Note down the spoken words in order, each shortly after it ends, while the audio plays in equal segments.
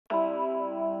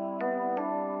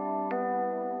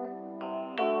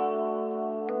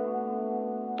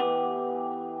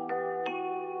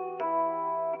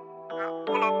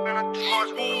If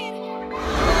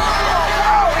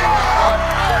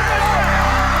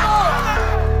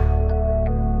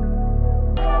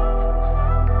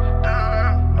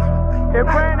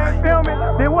Brand ain't filming,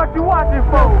 then what you watching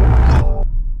for?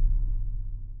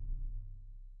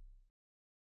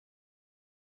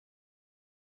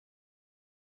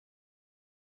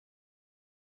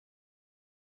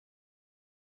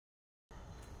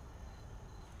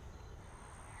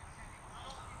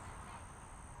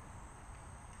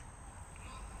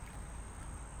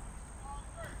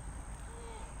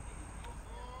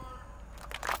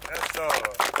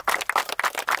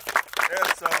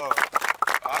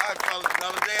 Alright, fellas,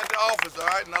 another day at the office,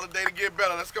 alright? Another day to get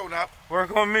better. Let's go now.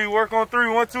 Work on me, work on 3,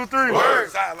 1, 2, 3. Word.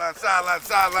 Sideline, sideline,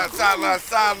 sideline, sideline,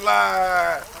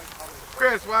 sideline.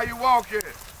 Chris, why you walking?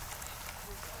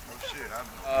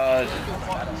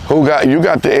 Oh shit, you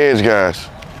got the edge, guys.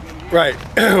 Right.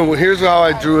 Well, here's how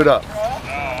I drew it up.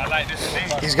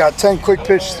 He's got 10 quick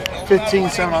pitch, 15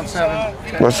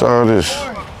 7-on-7. What's all this?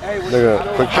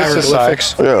 Quick pitch this side.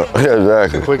 Yeah,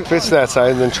 exactly. Quick pitch that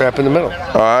side, and then trap in the middle.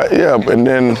 All right, yeah, and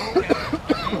then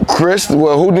Chris,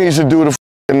 well, who needs to do the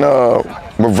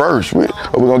reverse? We're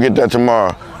gonna get that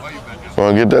tomorrow.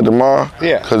 We're gonna get that tomorrow?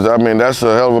 Yeah. Because, I mean, that's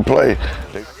a hell of a play.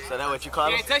 So that what you call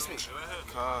him? You ain't text me.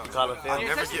 You call him film? I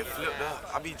never get flipped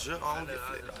up. I be just, I don't get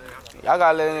flipped up. Y'all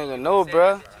gotta let a nigga know,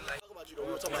 bro.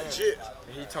 We were talking about jit.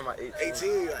 He talking about 18.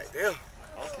 18, like, damn.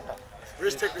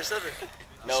 Rich Taker 7.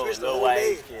 No, Lil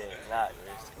White kid. Not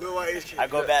Rich. Lil White kid. I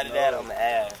go back to that on the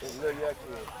ass. Lil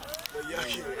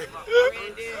Yucky.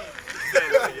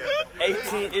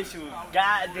 18 issues.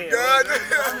 Goddamn.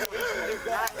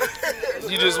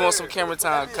 You just want some camera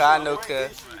time, cuz I know, cuz.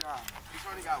 He's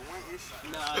only got one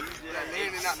issue. Nah, that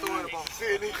landing not throwing the ball.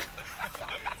 Sydney.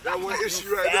 That one issue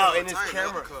right now. In his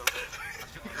camera.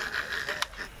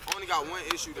 Only got one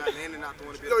issue that landing not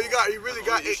throwing the ball. No, you really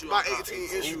got about 18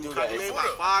 issues. You made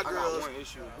like 5 girls,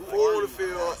 4 on the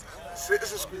field,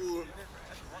 6 in school.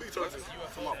 Who you talking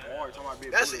to?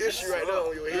 That's the issue right now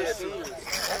on your head.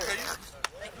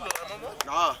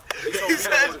 Nah.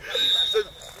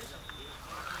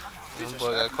 This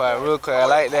boy got quiet real quick. I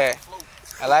like that.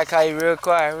 I like how you real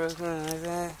quiet, real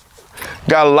quick.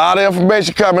 Got a lot of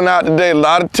information coming out today, a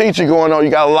lot of teaching going on. You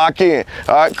got to lock in.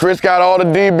 All right, Chris got all the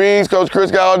DBs. Coach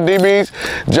Chris got all the DBs.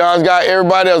 John's got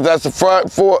everybody else. That's the front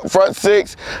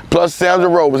 6 plus Sam's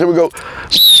and Rovers. Here we go.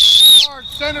 Guard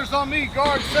centers on me.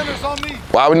 Guard centers on me.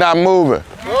 Why we not moving?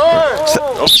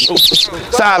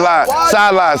 Sideline,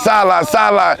 sideline, sideline,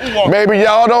 sideline. Maybe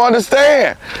y'all don't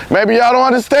understand. Maybe y'all don't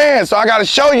understand. So I got to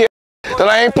show you that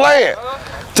I ain't playing.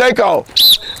 Take off.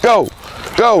 Go.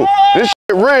 Go. This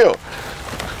shit real.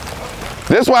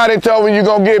 This why they tell me you're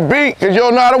going to get beat, because you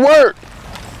don't know how to work.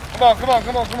 Come on, come on,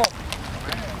 come on, come on.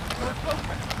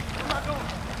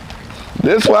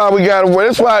 This why we got to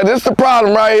work. This the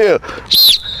problem right here.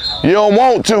 You don't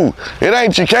want to. It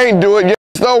ain't you can't do it, you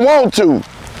just don't want to.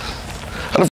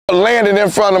 The landing in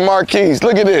front of Marquise.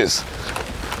 Look at this.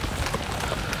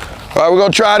 All right, we're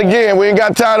going to try it again. We ain't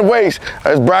got time to waste.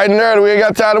 It's bright and early. We ain't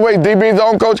got time to waste. DB's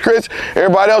on Coach Chris.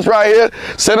 Everybody else right here.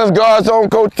 Centers, guards on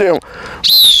Coach Tim.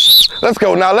 Let's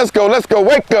go now. Let's go. Let's go.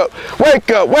 Wake up.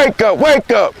 Wake up. Wake up. Wake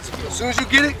up. As soon as you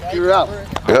get it, you're out.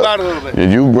 Yep. Out a little bit.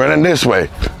 You running this way.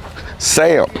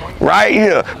 Sam, right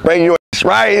here. Bring your ass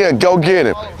right here. Go get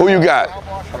him. Who you got?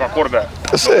 I got quarterback.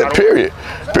 That's it. Period.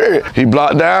 Period. He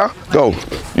blocked down. Go.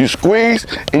 You squeeze,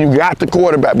 and you got the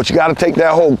quarterback, but you got to take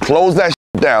that hole. Close that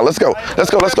down. Let's go. Let's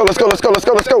go. Let's go. Let's go. Let's go. Let's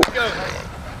go. Let's go.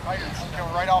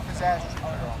 Right off his ass.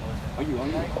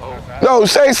 No,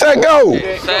 say set go.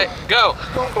 Set go.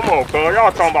 Come on, cuz.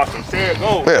 Y'all talking about some said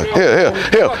go.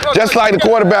 Here. Just like the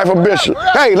quarterback from Bishop.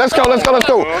 Hey, let's go. Let's go. Let's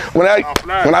go. When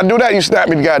I do that, you snap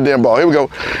me the goddamn ball. Here we go.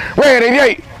 Red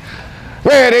 88.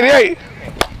 Red 88.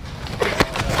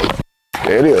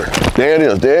 There it is. There it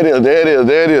is. There it is. There it is.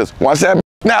 There it is. Once that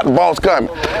snap, the ball's coming.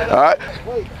 All right.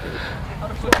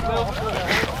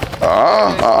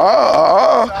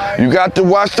 You got to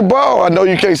watch the ball. I know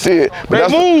you can't see it. But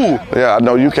move. Yeah, I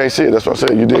know you can't see it. That's what I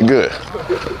said. You did good.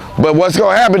 But what's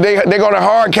going to happen, they're going to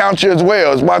hard count you as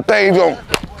well. It's my thing.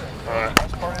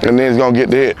 And then it's going to get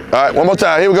the hit. All right, one more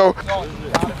time. Here we go.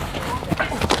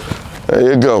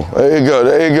 There you go. There you go.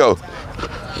 There you go.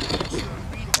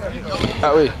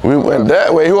 We went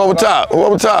that way. Who over top? Who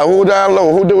over top? Who down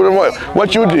low? Who did what?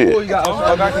 What you did?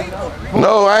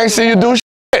 No, I ain't see you do shit.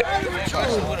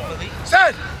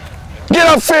 Get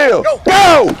upfield.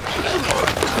 Go!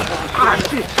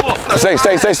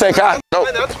 Stay, Kyle.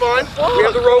 No. That's fine. We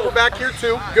have the rover back here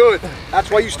too. Good. That's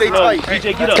why you stay tight.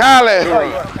 DJ, get up. Kylie.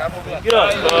 Get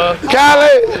up.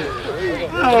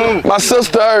 Kylie. My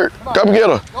sister hurt. Come get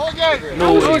her.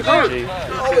 No way, DJ.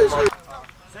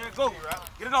 Say it, go.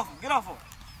 Get it off him. Get off him.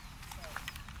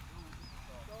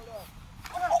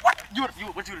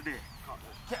 What you did?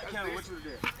 Kevin, what you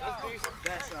did?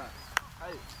 That side.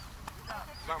 Hey.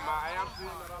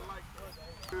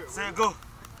 Say it, go.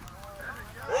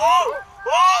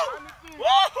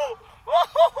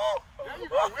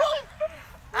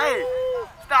 Hey,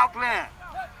 stop playing.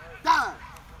 Die.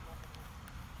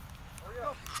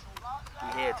 He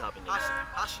head topping this.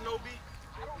 Ashinobi.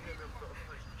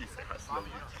 He said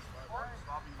Ashinobi.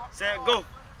 Say it, go.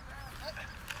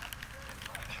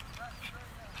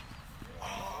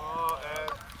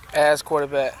 Ass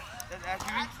quarterback.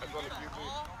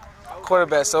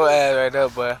 Quarterback so ass right there,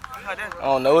 boy. I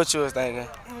don't know what you was thinking.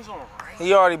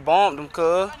 He already bombed him,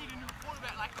 cuz.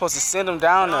 Supposed to send him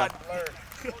down there.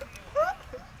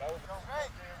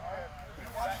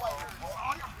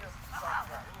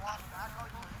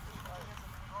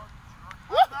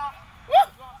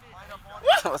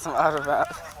 What's some out of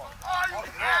bounds?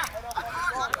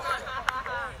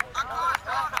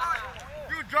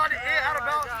 You draw the air out of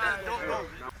bounds.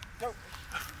 Don't.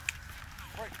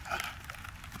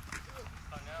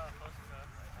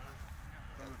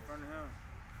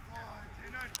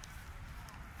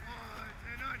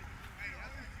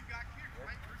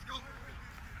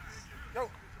 Go.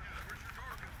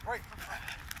 Right.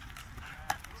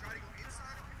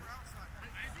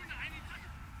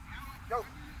 Go.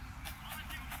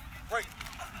 Right.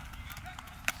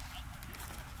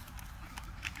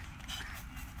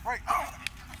 Right.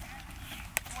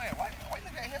 Man, why you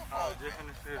look at him? Oh, just in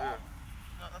the shit here.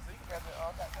 No, that's you got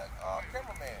that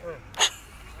cameraman.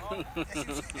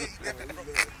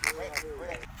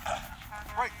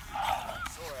 Right.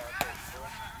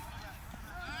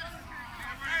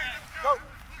 Go.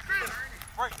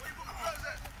 Right.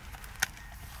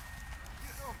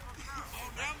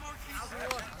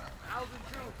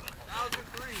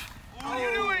 What are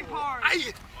you doing, Card?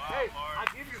 Hey, I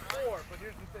give you 4, but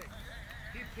here's the thing.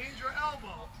 He pinned your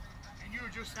elbow, and you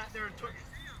just sat there and took it.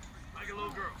 Like a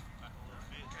little girl.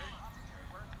 Okay?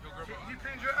 He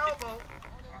pinned your elbow,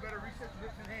 you better reset the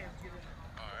hips and hands to get in there.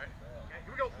 Alright. Okay, here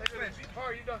we go. Next man.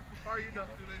 Car, you done. Car, you done.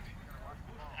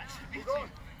 We're going.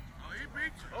 Oh, he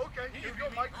beat you. Okay, here we go,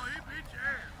 Mike. Oh, he beat you.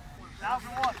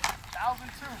 1001,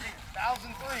 1002,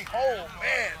 1003. Oh,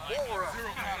 man. More up.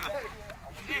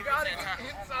 You got it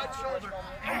inside shoulder.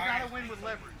 You got to win with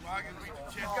leverage.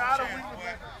 You got to win with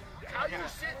leverage. How you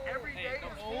sit every day is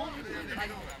full. Let me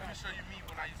show you me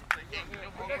when I used to play game.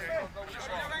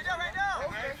 Right now.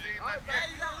 Okay. All right, man.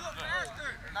 You got to look faster.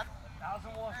 1001,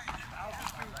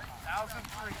 1002,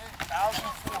 1003,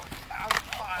 1004,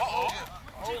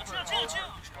 1005.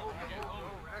 Chill. All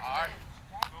right.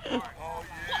 Oh,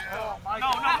 yeah.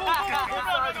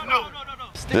 No.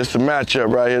 This is the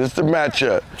matchup right here. This is the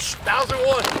matchup.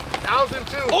 1001,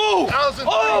 1002, 1003,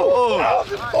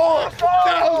 1004,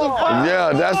 1005.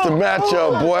 Yeah, that's the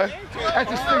matchup, boy.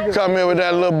 Come here with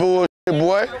that little bullshit,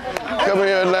 boy. Come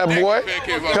here with that boy.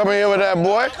 Come here with that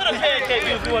boy.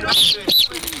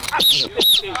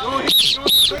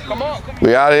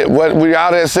 We out here. What? We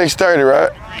out here at 6:30,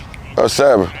 right? Or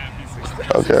 7?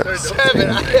 Okay.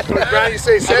 7. Brian, you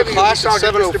say 7. Class is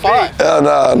 7:05.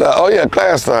 No. Oh yeah,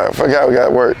 class time. Forgot we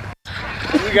got work.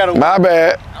 My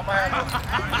bad.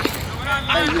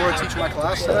 Hey, you want to teach my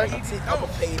class today? I'm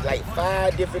gonna pay like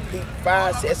 5 different people,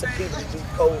 5 sets of people to do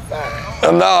code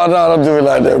 5. No, don't do it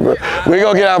like that, bro. We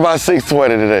gonna get out by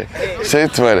 6:20 today.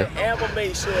 6:20. And I'm gonna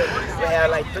make sure we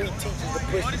have like 3 teachers to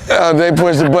push it. They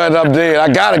push the button up there. I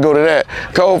gotta go to that.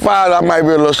 Code 5, I might be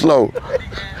a little slow.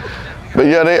 But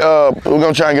yeah, we're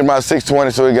gonna try and get about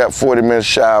 6:20, so we got 40 minutes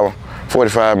shower,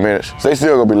 45 minutes. So they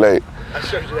still gonna be late. I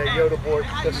showed you that Yoda board.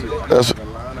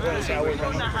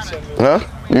 Huh?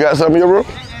 You got something in your room?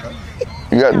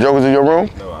 You got jokers in your room?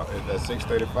 No, at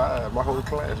 6:35, my whole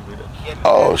class be there.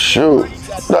 Oh shoot.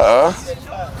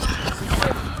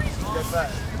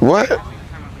 What?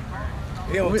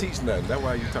 He don't teach nothing. That's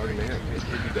why you talking to him. He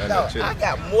be down there chilling. I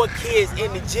got more kids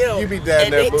in the gym. You be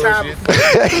down there bullshit.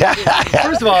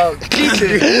 First of all, teaching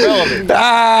is relevant.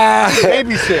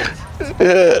 Babysit.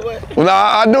 Yeah. Well,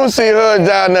 I do see her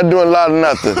down there doing a lot of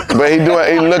nothing, but he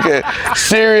looking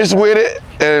serious with it,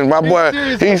 and my boy,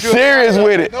 he's serious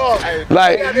with it.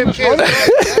 Like,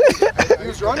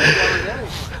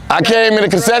 I came in the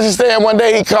concession stand one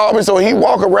day. He called me, so he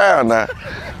walk around now.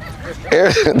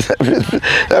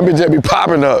 That bitch just be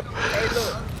popping up.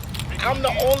 I'm the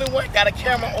only one got a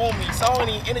camera on me, so I don't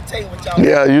even entertain with y'all.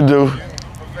 Yeah, you do.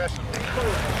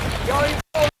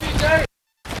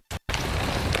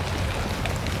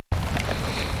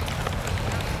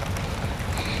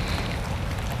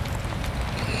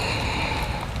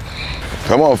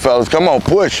 Come on, fellas. Come on.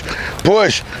 Push.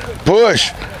 Push.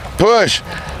 Push. Push.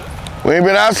 We ain't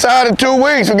been outside in 2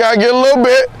 weeks. We got to get a little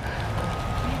bit.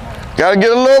 Got to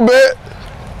get a little bit.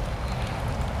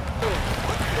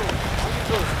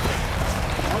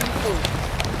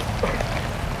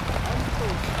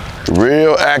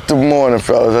 Real active morning,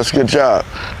 fellas. That's a good job.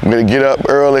 I'm gonna get up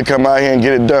early, come out here and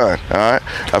get it done. All right.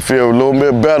 I feel a little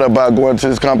bit better about going to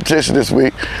this competition this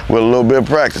week with a little bit of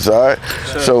practice. All right.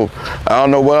 Sure. So I don't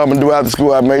know what I'm gonna do after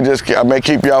school. I may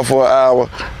keep y'all for an hour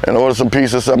and order some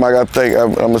pizza or something. I gotta think.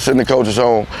 I'm gonna send the coaches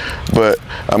home, but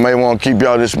I may want to keep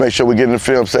y'all just make sure we get in the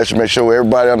film session, make sure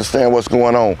everybody understand what's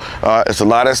going on. All right. It's a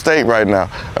lot at stake right now.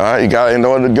 All right. You got in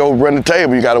order to go run the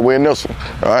table, you got to win this one.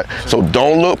 All right. So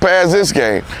don't look past this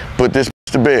game. Put this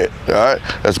to bed, all right?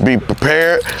 Let's be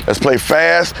prepared, let's play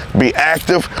fast, be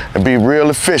active, and be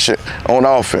real efficient on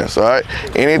offense, all right?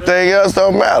 Anything else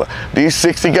don't matter. These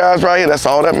 60 guys right here, that's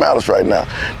all that matters right now.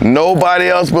 Nobody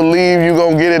else believes you're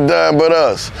gonna get it done but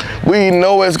us. We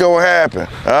know it's gonna happen,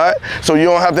 all right? So you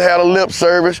don't have to have a lip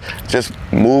service, just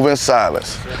move in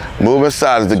silence. Move in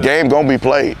silence. The game gonna be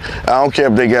played. I don't care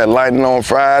if they got lightning on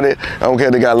Friday, I don't care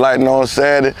if they got lightning on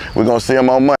Saturday, we're gonna see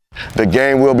them on Monday. The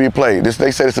game will be played.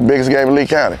 They said it's the biggest game in Lee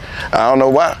County. I don't know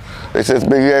why. They said it's the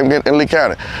biggest game in Lee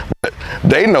County. But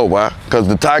they know why, because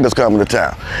the Tigers coming to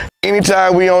town.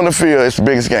 Anytime we on the field, it's the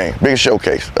biggest game, biggest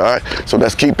showcase, all right? So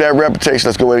let's keep that reputation.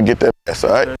 Let's go ahead and get that best,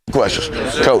 all right? Questions?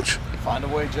 Coach. Find a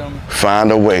way, gentlemen.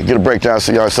 Find a way. Get a breakdown,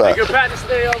 see y'all outside. Good practice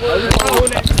day,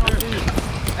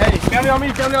 Hey, family on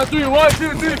me, family on 3. 1,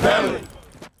 2, 3, family.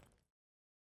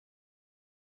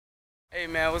 Hey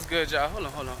man, what's good, y'all? Hold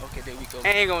on. Okay, there we go.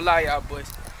 I ain't gonna lie, y'all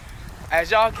boys. As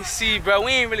y'all can see, bro,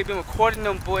 we ain't really been recording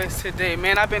them boys today,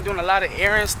 man. I've been doing a lot of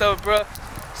errand stuff, bro.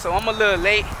 So I'm a little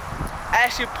late. I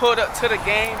actually pulled up to the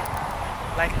game.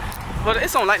 But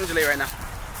it's on lightning delay right now.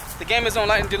 The game is on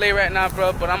lightning delay right now,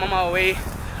 bro. But I'm on my way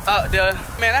out there.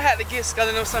 Man, I had to get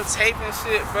Scully them some tape and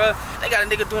shit, bro. They got a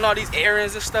nigga doing all these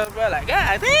errands and stuff, bro. Like,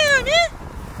 god damn, man. You know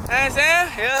what I'm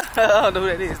saying? Yeah. I don't know who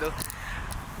that is, though.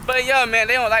 But yeah, man,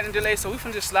 they don't like the delay, so we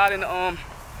finna just slide in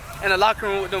the locker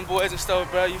room with them boys and stuff,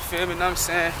 bro. You feel me? Know what I'm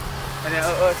saying? And then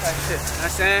type shit. You know what I'm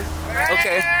saying?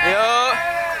 Okay.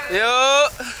 Yo.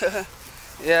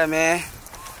 Yeah, man.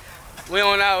 We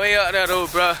on our way up there though,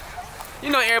 bro. You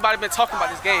know everybody been talking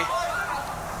about this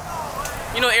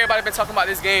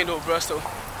game. Though, bro. So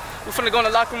we finna go in the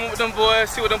locker room with them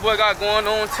boys, see what them boys got going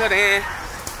on till the end.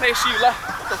 Make sure you like,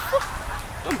 what the fuck?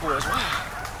 Them boys, wow.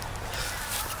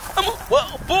 I'm a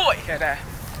whoa boy. Yeah, that.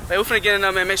 Hey, we finna get in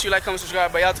there, man. Make sure you like, comment,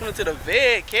 subscribe. But y'all tune into the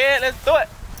vid, kid. Let's do it.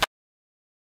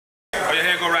 Oh, your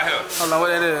head go right here. Hold on, what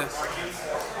that is?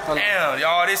 Damn,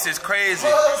 y'all, this is crazy.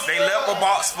 They left a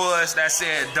box for us that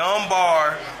said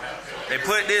Dunbar. They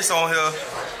put this on here,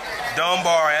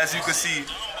 Dunbar, as you can see.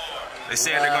 They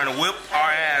said they're gonna whip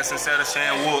our ass instead of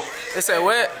saying whoop. They said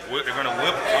what? They're gonna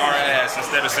whip our ass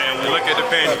instead of saying whoop. Look at the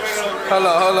panties. Hold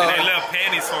on. And they left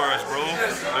panties for us, bro.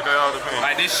 Look at all the panties.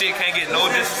 Like, this shit can't get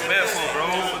no disrespectful, bro.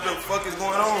 What the fuck is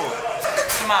going on?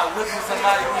 Somebody whipping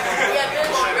somebody.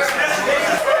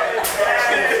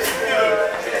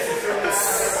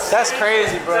 That's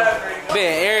crazy, bro.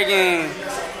 Been every game.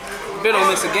 Been don't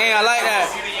miss a game. I like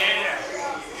that.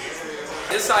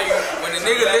 This how you, when a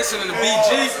nigga listen to the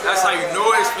BG, that's how you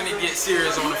know it's finna get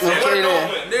serious on the field. Okay,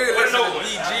 then. Nigga listen to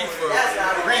BG for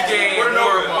pregame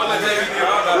warm-up.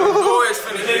 You know it's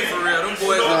finna get for real. Them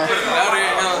boys done put it out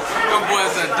there. Them boys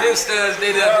done dissed us.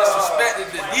 They done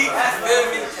disrespected the deep. You feel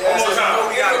me? So you know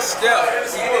we gotta step.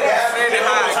 You feel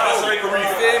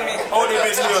me? Hold this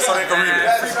bitch still so they can read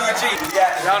it. Free BG.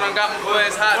 Y'all done got my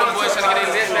boys hot. Them boys trying to get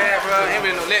in lit bag, bro. Ain't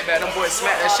really no lit bag. Them boys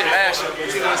smacked that shit last year,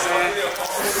 but you know what I'm saying?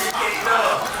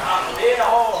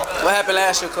 What happened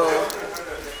last year, Cole?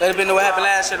 Let it be know what happened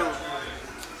last year, though.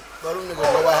 Bro, them niggas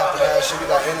know what happened last year. We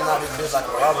got in and out of this bitch like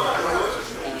a robber.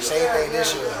 Same thing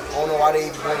this year. I don't know why they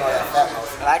even doing all that fat mouth.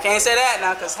 I can't say that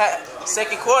now, because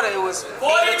second quarter it was 8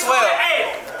 to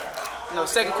 12. No,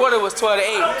 second quarter was 12 to 8.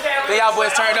 Then y'all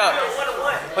boys turned up.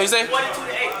 What you say? 42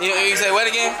 to 8. You say what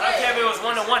again? I don't care if it was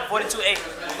 1 to 1, 42 to 8.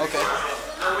 Okay.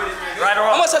 Right or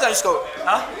wrong? How much touchdown you scored?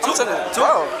 Huh? How much touchdown? 2.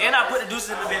 Wow. And I put the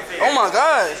deuces in the big field. Oh my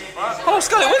God. Oh,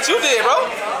 Scully, what you did, bro?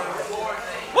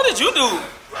 What did you do?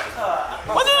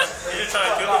 What did you? He just trying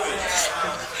to kill the bitch.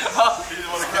 He just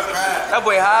want to kill the bitch. That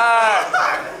boy high.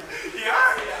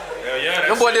 Hell yeah.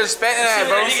 Them boy disrespecting that,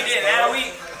 bro. Nigga did that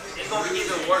week. gonna be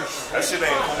even worse. That shit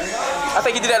ain't cool. I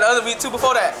think he did that the other week too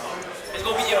before that. It's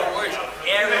gonna be even worse.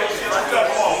 Arrows,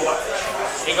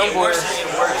 it get worse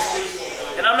and worse.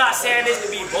 And I'm not saying this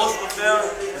to be boastful, Phil,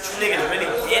 but you niggas really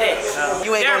get it.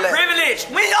 You ain't They're gonna let. privileged.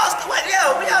 When y'all start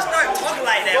talking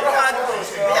like that, when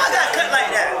y'all got cut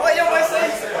like that, what y'all boy say?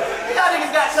 Y'all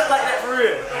niggas got cut like that for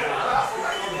real.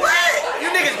 What?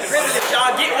 You niggas privileged.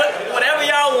 Y'all get whatever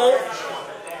y'all want.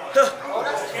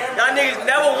 Y'all niggas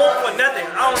never want for nothing.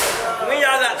 I don't know when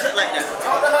y'all got cut like that.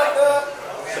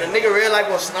 But a nigga real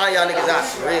life gonna snide y'all niggas out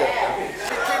for real.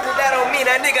 Keep that on me,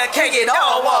 that nigga can't get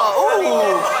all wall.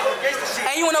 Ooh.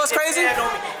 And you wanna know what's crazy? I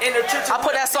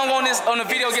put that song on the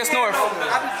video against North.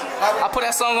 I put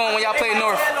that song on when y'all played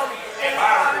North.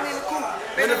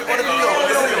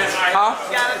 Huh?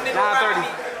 9:30.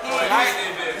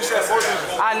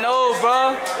 I know,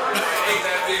 bro.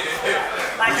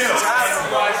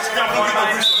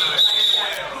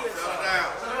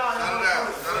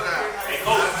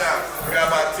 We got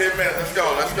about 10 minutes. Let's go.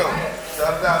 Let's go.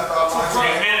 Shut it down.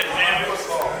 10 minutes, man.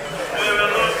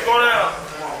 Go down.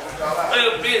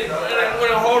 Little bit.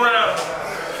 With a whole round.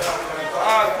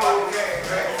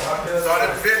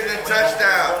 Started visioning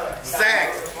touchdown,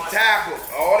 sacks, tackles,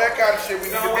 all that kind of shit. We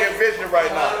need to be envisioning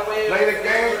right now. Play the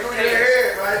game through your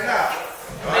head right now.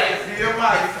 All right,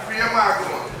 PMI. Get the PMI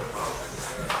going.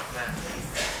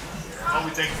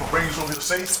 We thank you for bringing us over here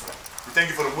safe. We thank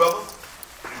you for the weather,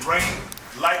 the rain,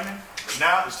 lightning. But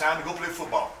now it's time to go play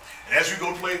football. And as we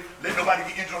go play, let nobody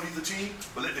get injured on either team,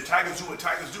 but let the Tigers do what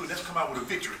Tigers do, and let's come out with a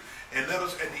victory. And let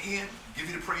us, at the end, give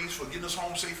you the praise for getting us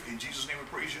home safe. In Jesus' name we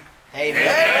praise you. Amen.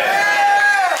 Where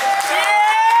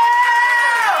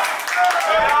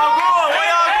y'all going?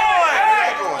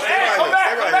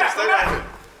 Stay right here.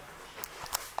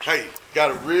 Hey,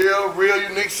 got a real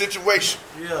unique situation.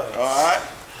 Yeah. All right?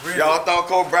 Y'all thought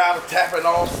Coach Brown was tapping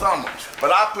all summer,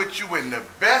 but I put you in the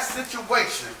best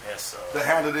situation to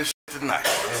handle this shit tonight.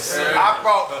 Yes, sir. I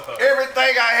brought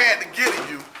everything I had to give to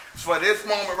you for this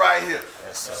moment right here.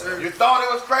 Yes, sir. You thought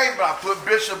it was crazy, but I put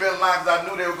Bishop in line because I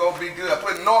knew they were going to be good. I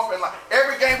put North in line.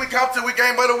 Every game we come to, we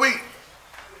game of the week.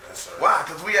 Yes, sir. Why?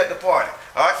 Because we at the party.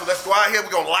 All right, so let's go out here. We're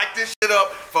going to light this shit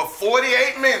up for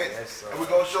 48 minutes, and we're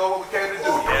going to show what we came to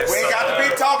do. We ain't got to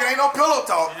be talking. Ain't no pillow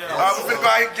talk. All right, we're going to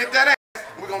go out here and get that ass.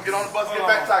 We're going to get on the bus and get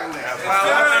back talking now.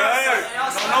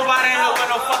 Nobody ain't here with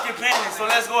no fucking panic, so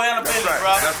let's go ahead and business,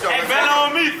 bro. Let's go. Hey, bet on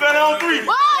me, bet on 3. 1,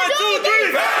 2,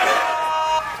 3.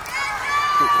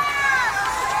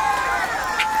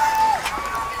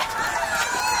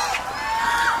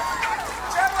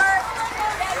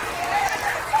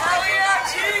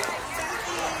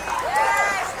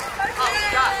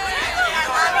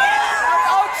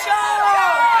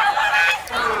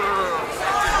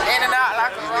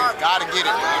 Gotta get it. You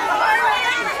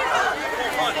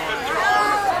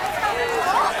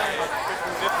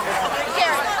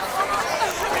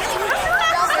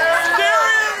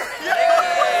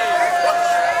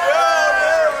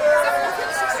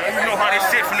know how this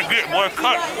shit finna get, boy.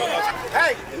 Cut.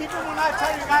 Hey, even when I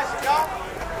tell you guys to go.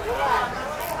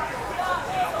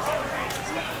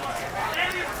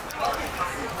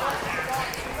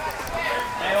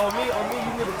 Hey, on me, you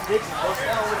niggas bitches. Go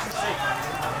stand on what you say.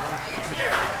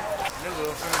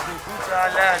 Nigga finna do boot y'all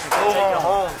ass and go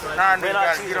home. Nah, nigga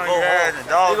gotta get on your ass and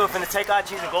dog. Nigga finna take our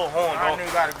cheese and go home, bro. Nah,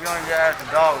 nigga gotta get on your ass and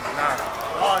dog. Nah.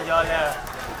 Come on, y'all ass.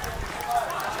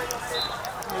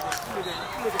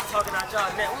 You niggas talking out y'all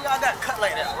neck. When y'all got cut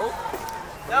like that, bro?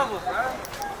 Never, bro.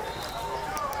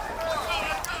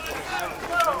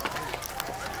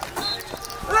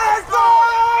 Let's go!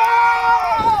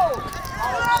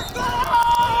 Let's go!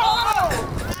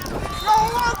 Yo,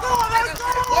 let's go! Let's go!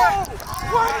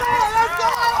 Let's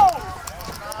go!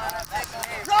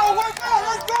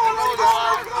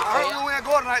 I don't know where I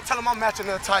go tonight. Tell them I'm matching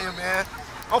the attire, man.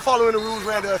 I'm following the rules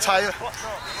around the attire.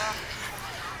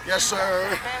 Yes,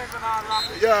 sir.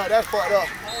 Yeah, that's fucked up.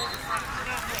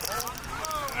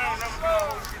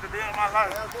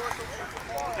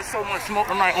 There's so much smoke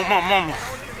tonight on my mama.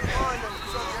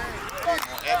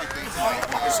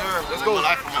 Yes, sir. Let's go.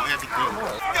 Let's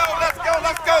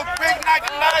go. Big night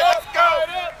tonight.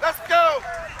 Let's go.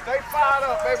 Stay fired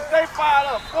up, baby. Stay fired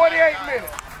up. 48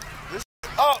 minutes. This is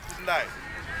up tonight.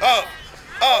 Up,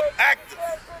 active.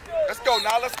 Let's go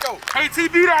now. Let's go. KT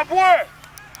beat that boy.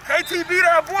 KT beat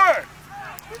that boy.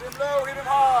 Hit him low, hit him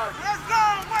hard. Let's go.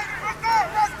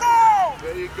 Let's go.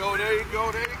 There you go.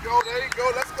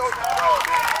 Let's go now.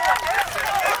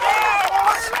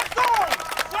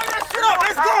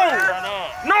 Let's go.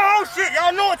 No whole shit.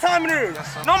 Y'all know what time it is.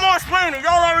 No more explaining.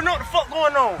 Y'all already know what the fuck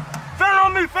going on. Fan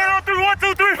on me. Fan on 3. 1,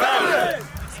 2, 3.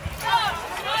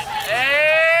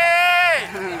 Hey.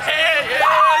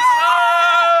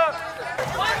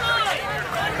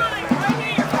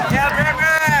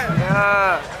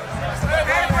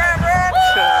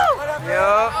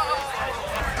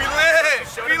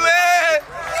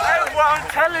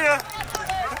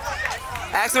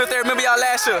 Ask them if they remember y'all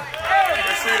last year.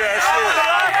 Let's see that shit.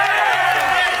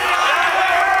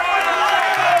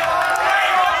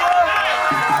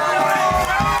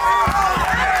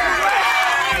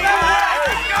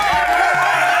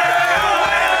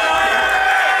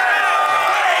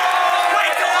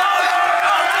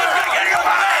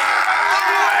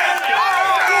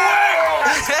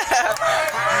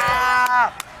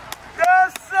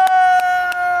 Yes, sir!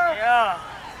 Yeah.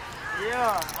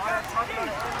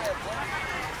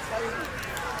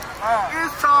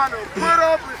 It's time to put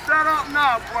up and shut up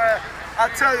now, boy.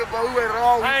 I tell you, boy, we waited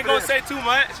all week. I ain't gonna say too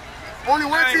much. Only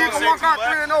one team can walk out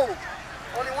 3-0.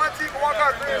 Only one team can walk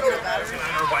out 3-0.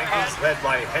 SZN Vikings, led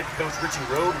by head coach Richie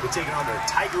Road, will be taking on the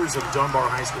Tigers of Dunbar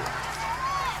High School.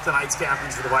 Tonight's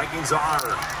captains for the Vikings are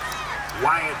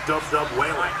Wyatt Dub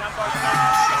Whalen.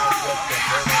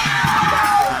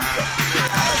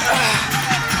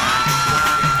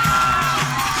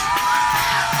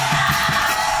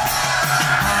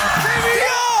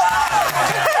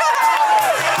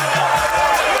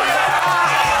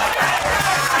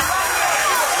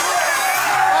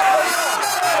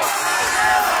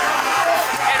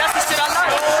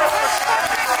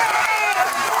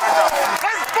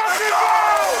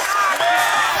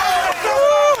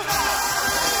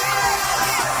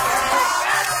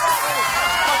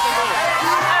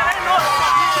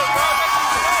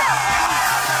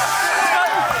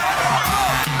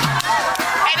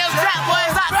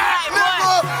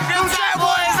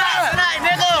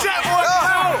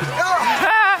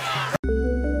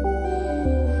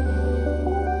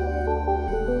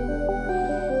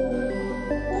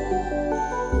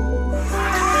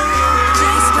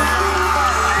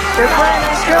 They're playing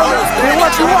that killer. Then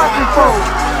what you watching for?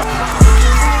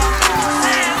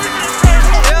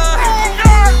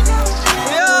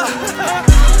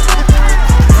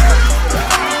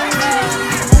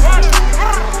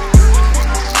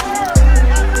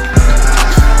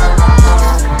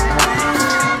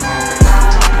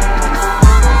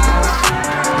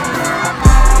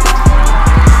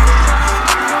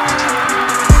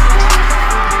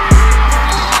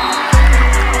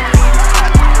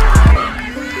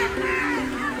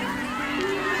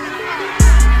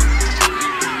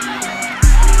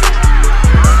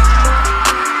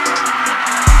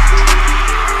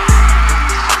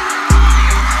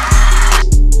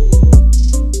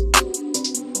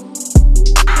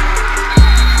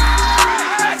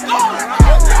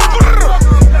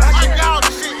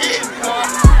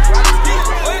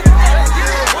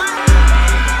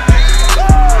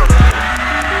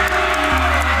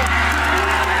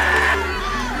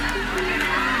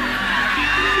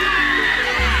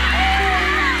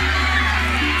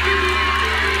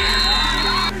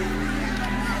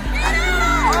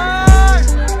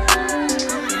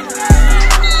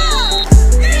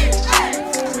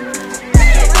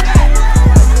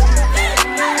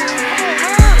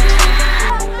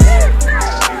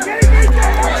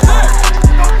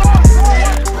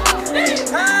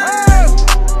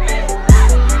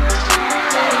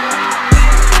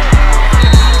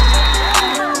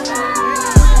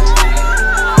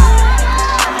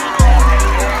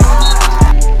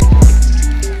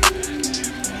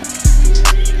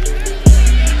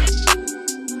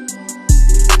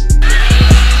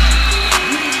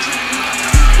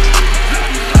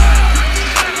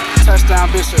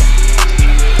 Bishop.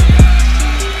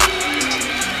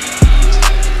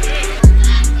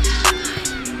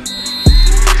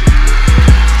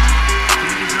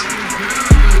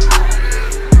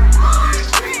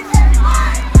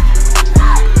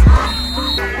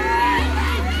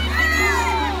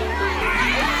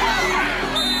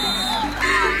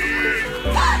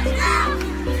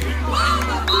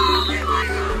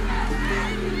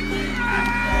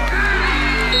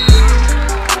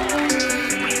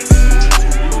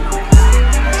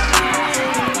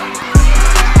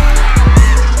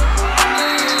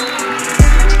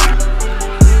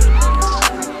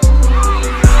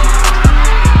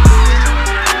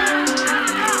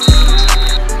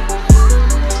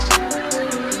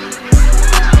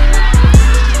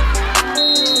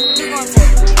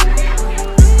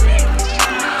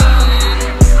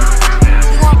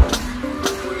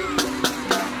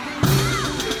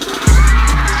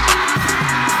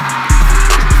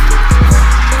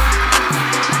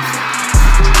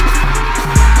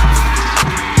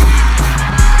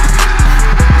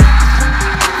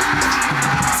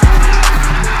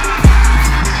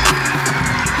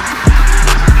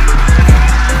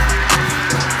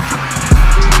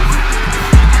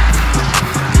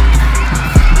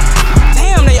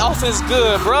 Is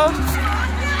good, bro.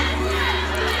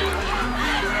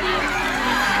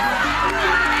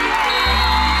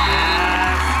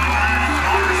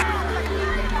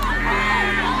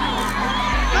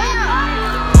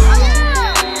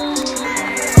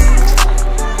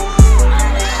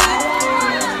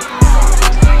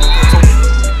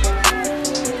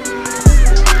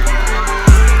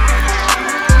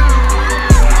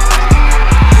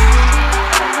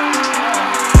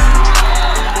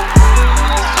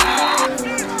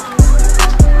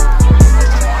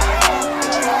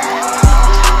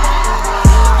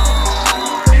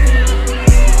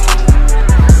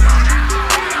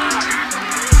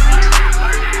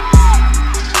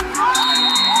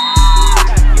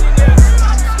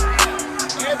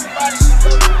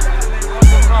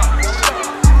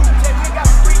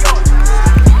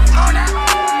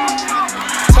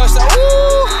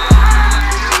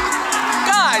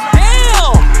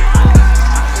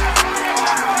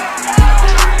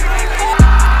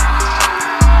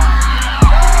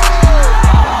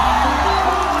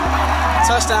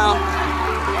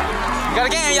 Got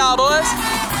a game, y'all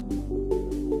boys.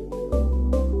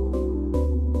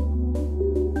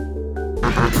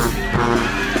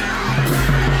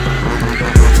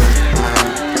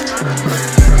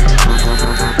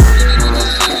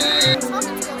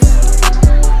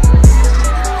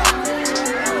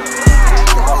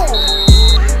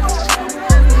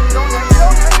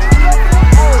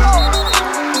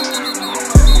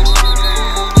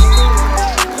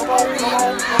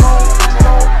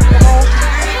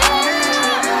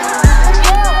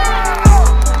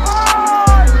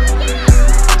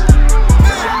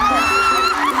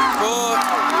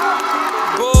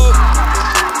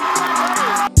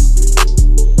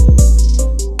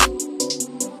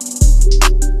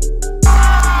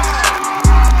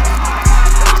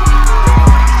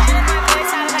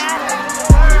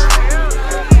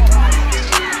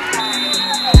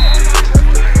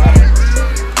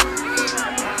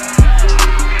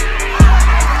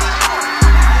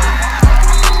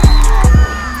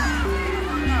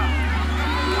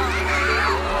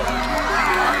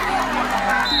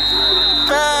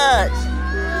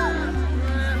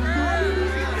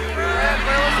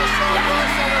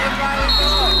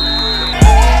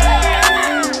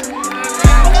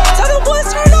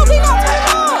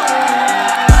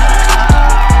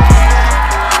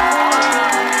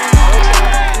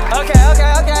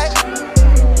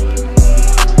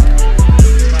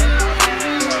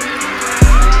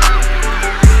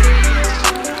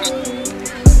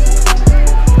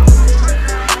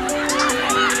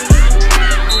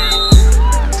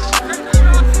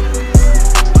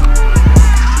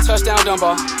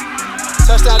 Dunbar.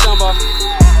 Touchdown, Dunbar.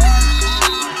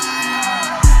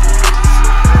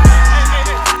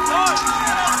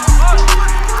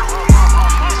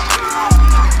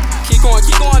 Keep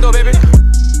going though, baby.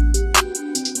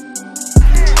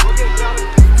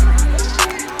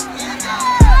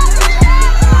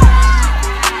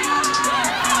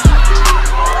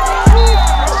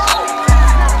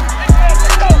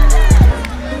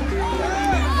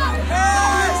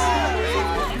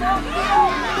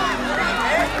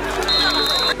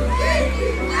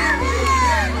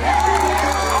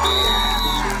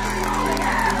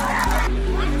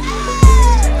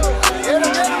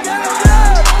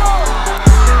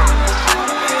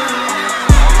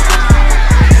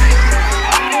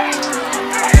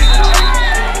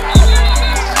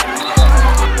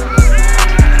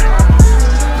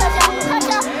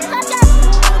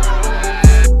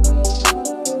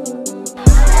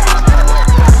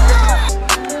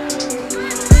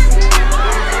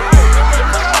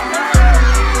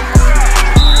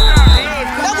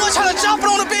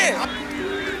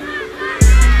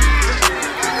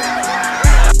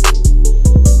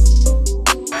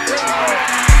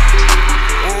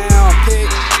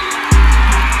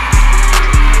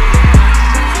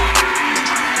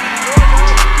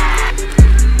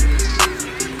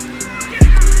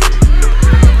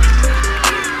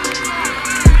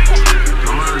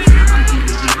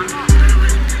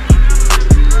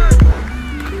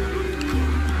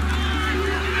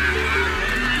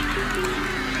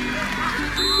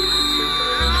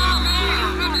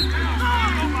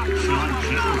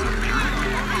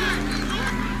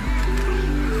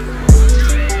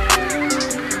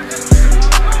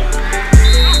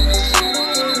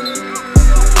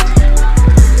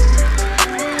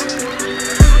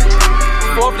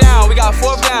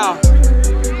 Fourth down.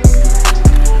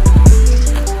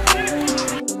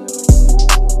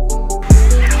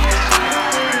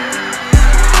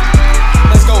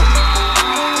 Let's go.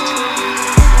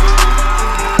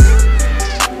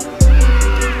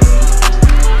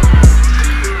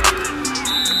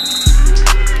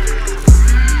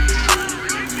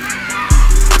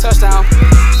 Touchdown.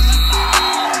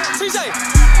 CJ.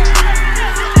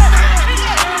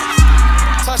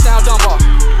 Touchdown, Dunbar.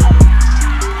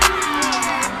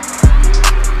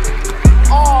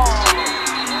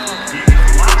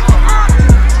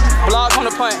 Block on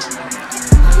the punt.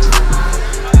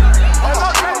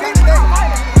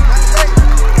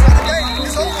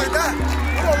 It's over with that.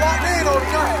 We don't lock in all the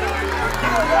time.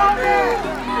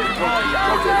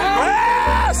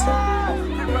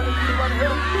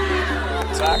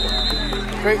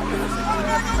 Great.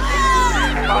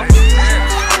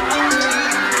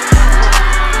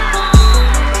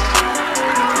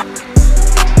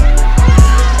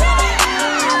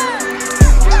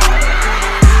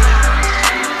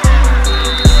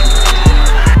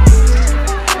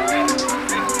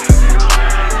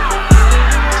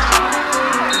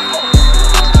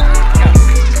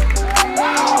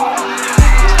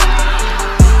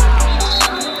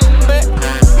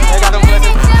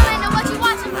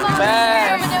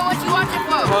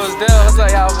 What's up,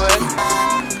 y'all, bud?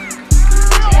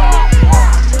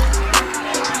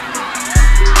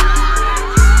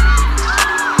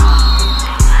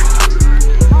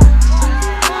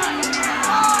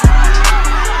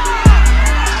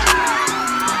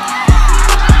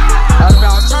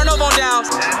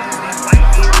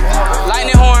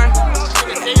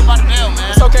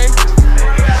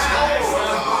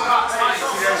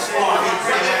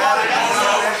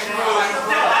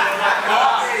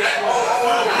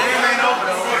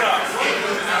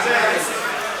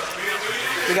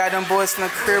 got them boys from the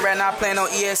crib right now playing on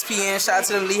ESPN. Shout out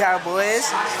to them Lehigh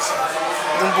boys.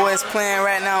 Them boys playing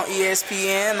right now on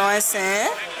ESPN, know what I'm saying?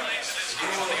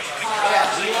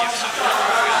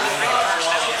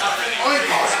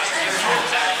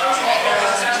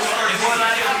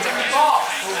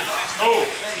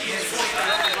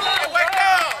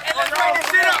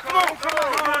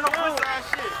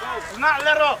 Do not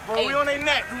let up, bro. We on their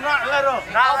neck. Do not let up.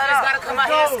 Not let up. Gotta come out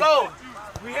here and score.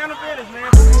 We handle business, man.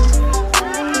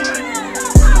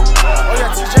 Oh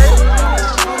yeah, TJ.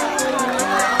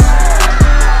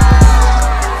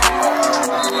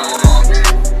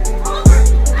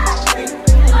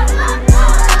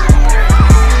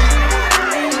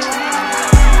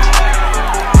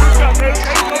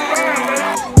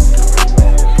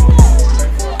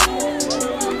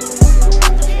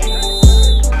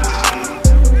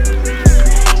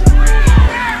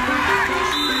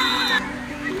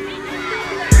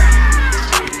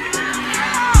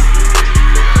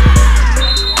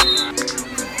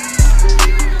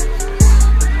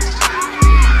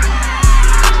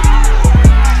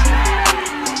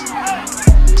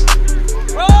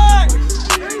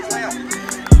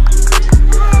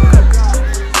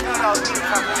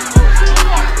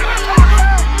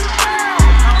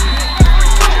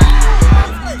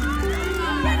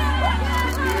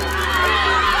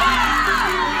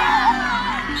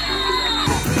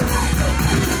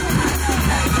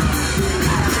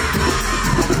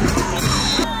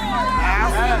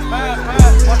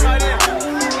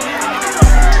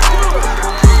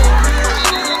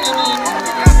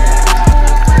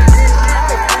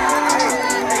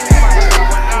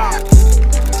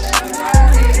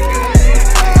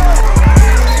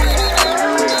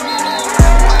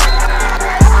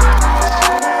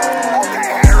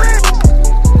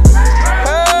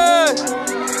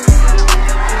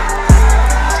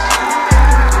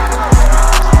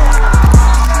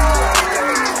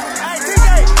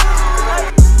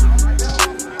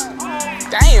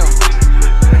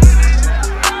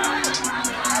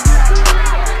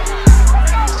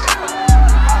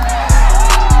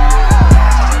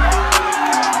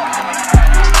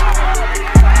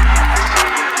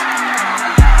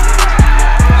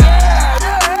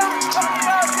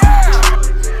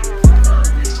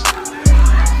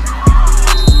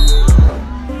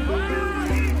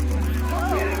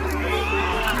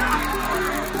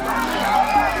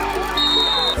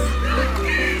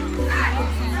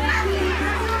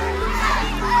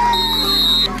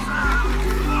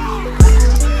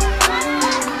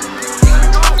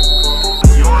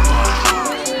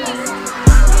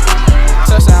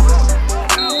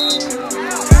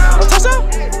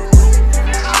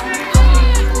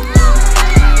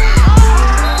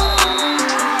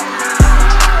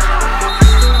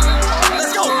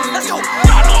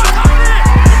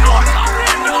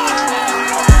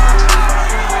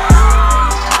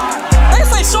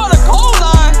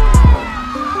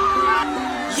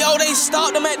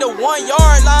 Stopped them at the 1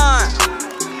 yard line.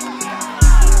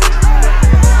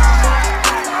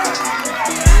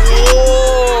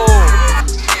 Whoa.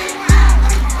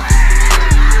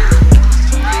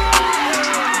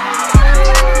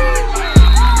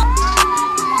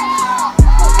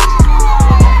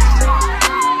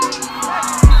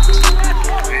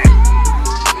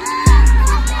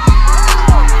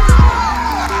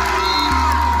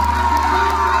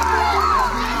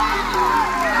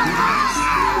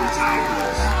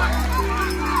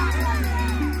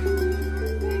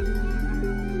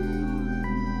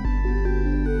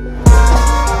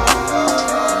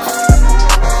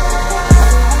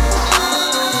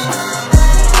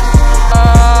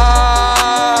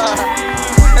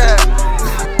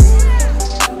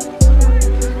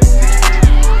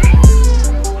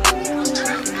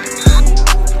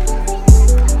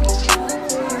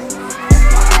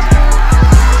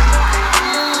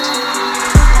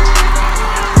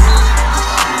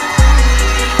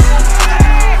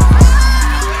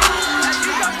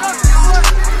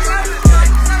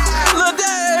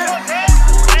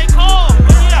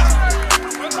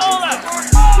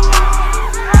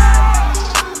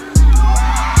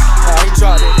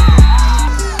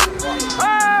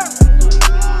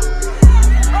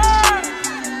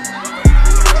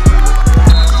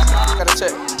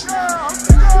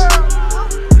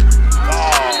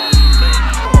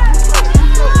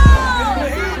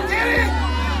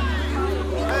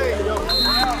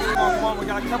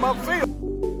 Come upfield.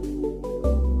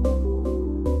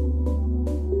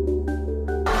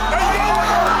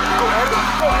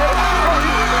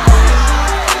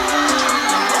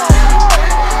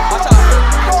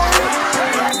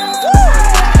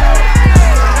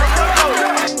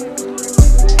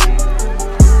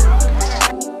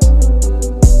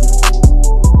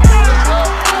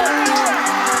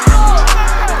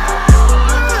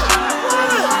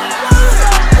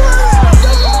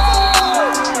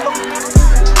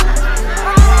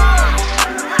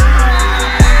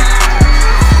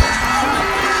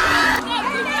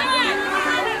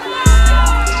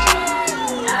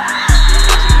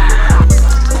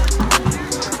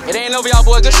 It ain't over, y'all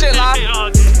boys. Good shit, line.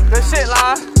 Good shit,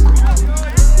 line.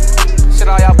 Shit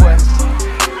all y'all boys.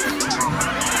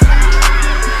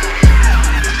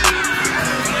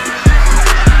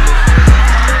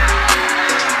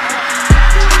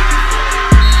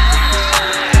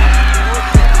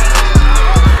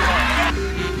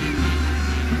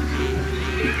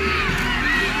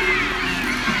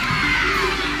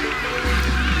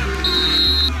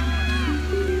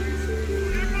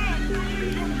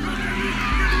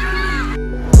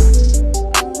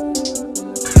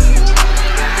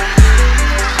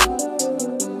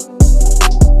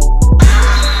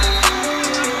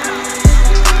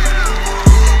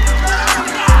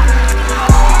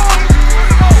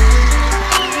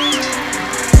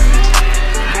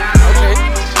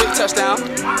 Touchdown.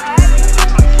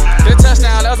 Good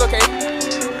touchdown. That was okay.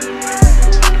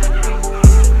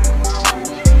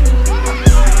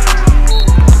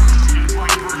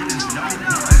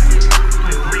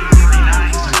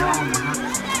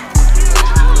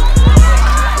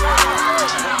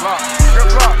 Good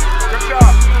job. Good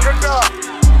job. Good job.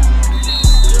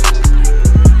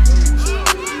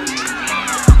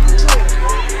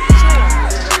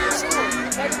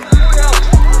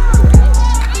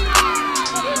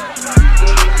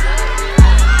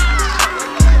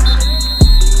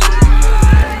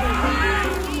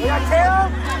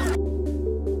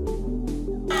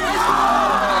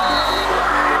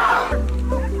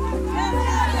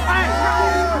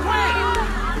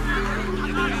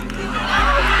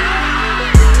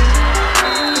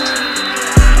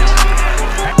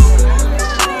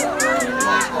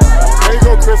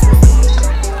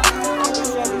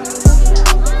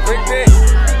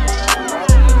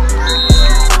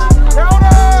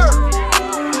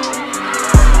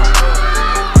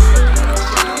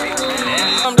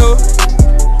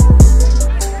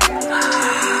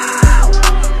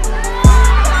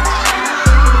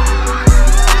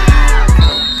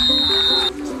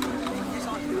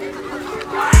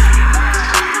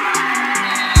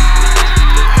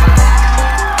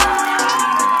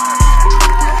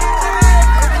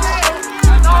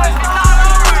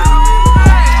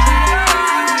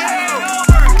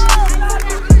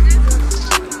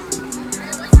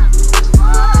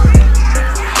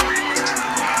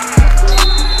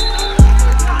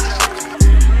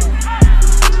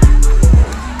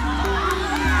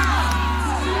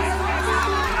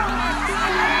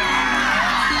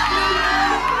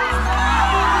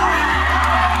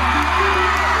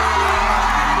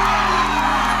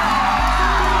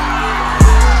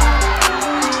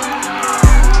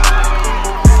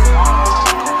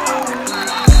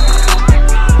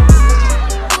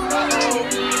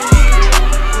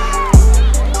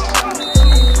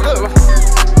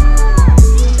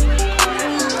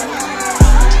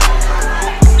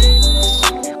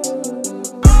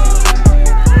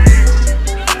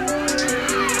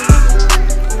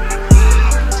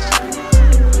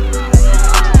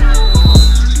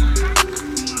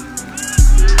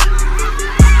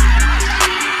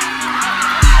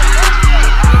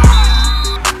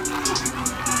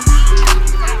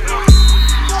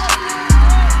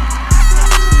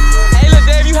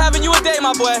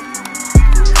 My boy.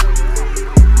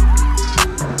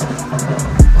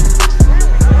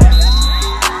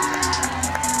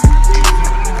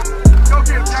 Go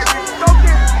get him, JP. Go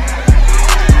get him.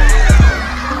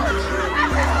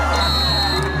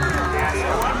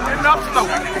 Enough slow.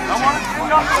 I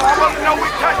want to know we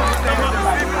touched it.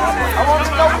 I want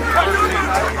to know we touched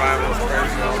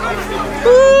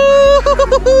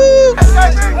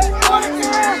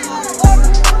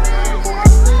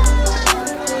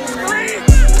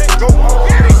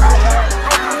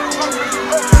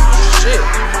Shit.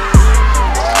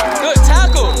 Good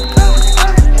tackle.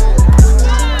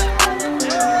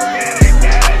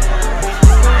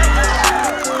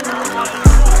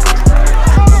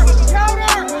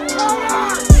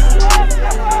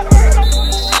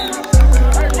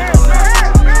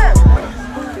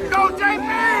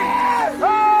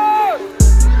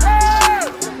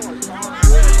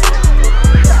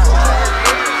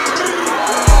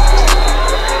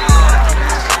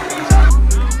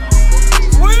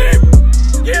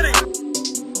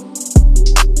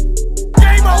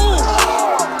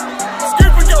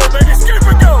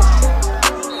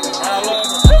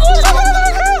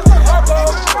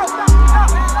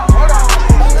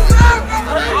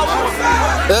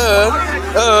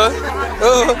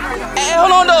 Hey,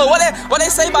 hold on though. What they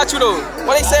say about you though?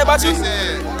 What they say about you? They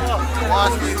said,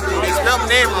 they spelled my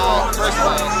name wrong, first of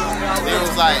all. They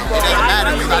was like, it doesn't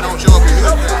matter because I don't show up in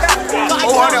music.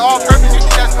 400 all purpose, you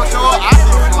think that's gonna show up? I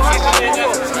think it's gonna show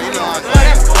up. So you know what I'm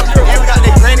saying? And we got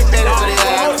their training panels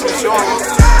for the show.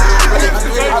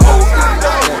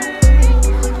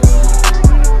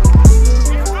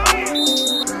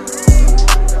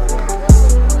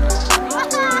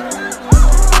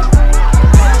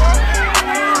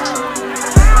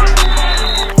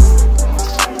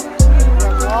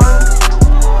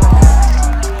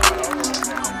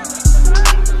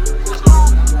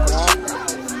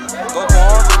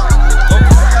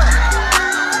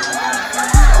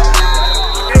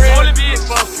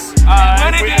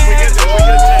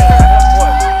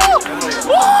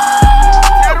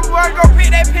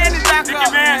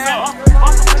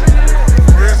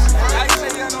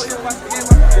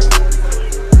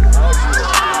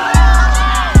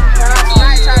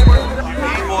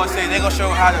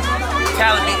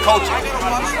 to beat coaching.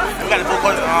 We got the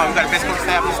best coaching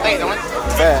staff in the state, don't we?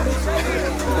 Bad.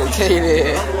 Okay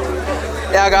then.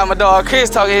 Yeah, I got my dog Chris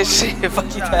talking his shit.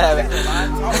 Fuck you, having.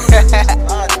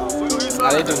 Nah,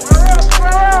 they do.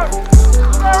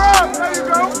 There you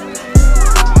go.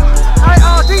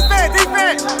 Hey,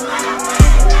 defense.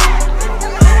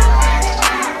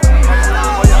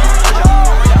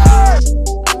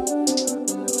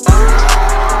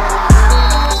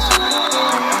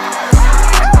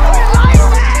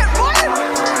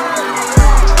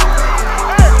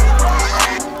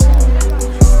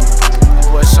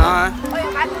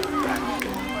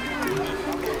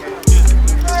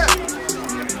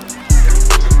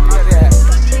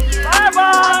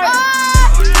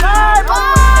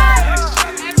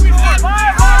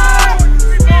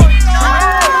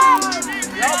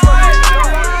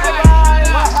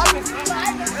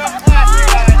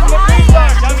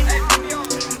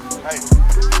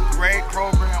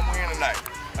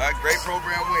 Great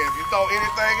program win. If you thought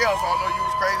anything else, I don't know, you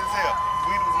was crazy as hell.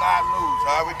 We do not lose.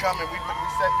 All right, we coming. We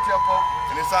set the tempo,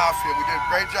 and it's our field. We did a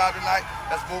great job tonight.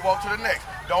 Let's move on to the next.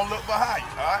 Don't look behind you.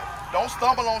 All right. Don't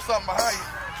stumble on something behind you.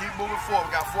 Keep moving forward.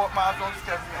 We got Fort Myers on the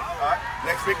schedule next. All right.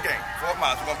 Next big game. Fort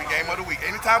Myers. We're gonna be game of the week.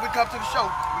 Anytime we come to the show,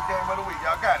 we game of the week.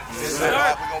 Y'all got it. Yes, sir.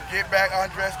 We're gonna get back,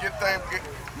 undress, get things.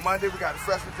 Monday we got the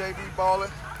freshman JV balling.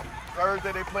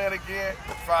 Thursday they playing again.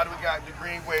 Friday we got the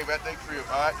Green Wave at their crib.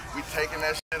 All right, we taking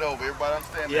that shit over. Everybody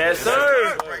understand? Yes,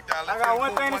 sir. I got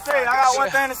one thing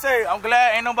to say. I'm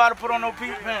glad ain't nobody put on no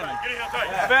Pete Penny.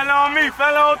 Fella on me.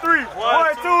 Fella on 3.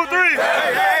 1, 2, 3.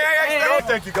 Hey,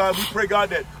 thank you, God. We pray, God,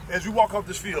 that as we walk off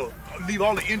this field, leave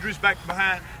all the injuries back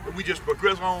behind, and we just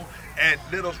progress on and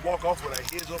let us walk off with our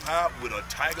heads up high with a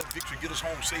Tiger victory. Get us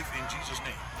home safe in Jesus'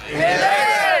 name.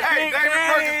 Hey, David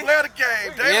Perkins, play the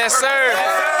game. David yes, sir.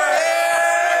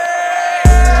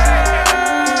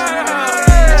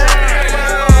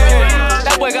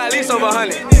 That boy got at least over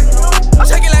 100. I'm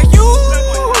shaking like you.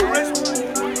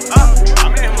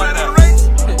 I'm in like that race.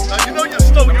 Now, you know you're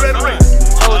slow. You're at a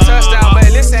race. Whole touchdown, man.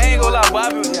 Listen, I ain't gonna lie,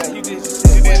 Bobby. Yeah, you did your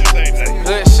shit. You did your thing, man.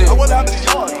 Good shit. I wonder how many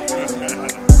yards.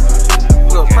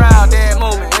 Look, proud dad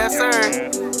moment. Yes, sir.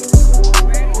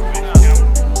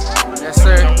 Yes,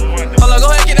 sir. Hold on, go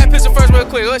ahead and get that picture first real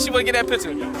quick. She wanna get that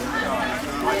picture.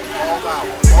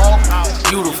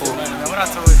 Beautiful. Man, what I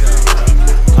told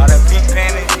y'all? All that Pete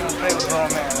Penny, you don't play with grown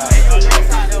man.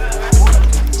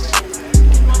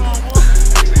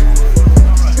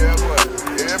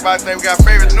 Everybody think we got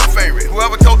favorites, new favorite.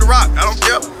 Whoever told the rock, I don't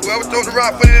care. Whoever told the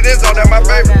rock, put it in this on, that's my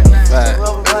favorite. That's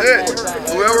it.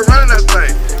 Whoever running that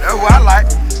thing, that's who I like.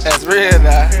 That's real,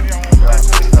 nah.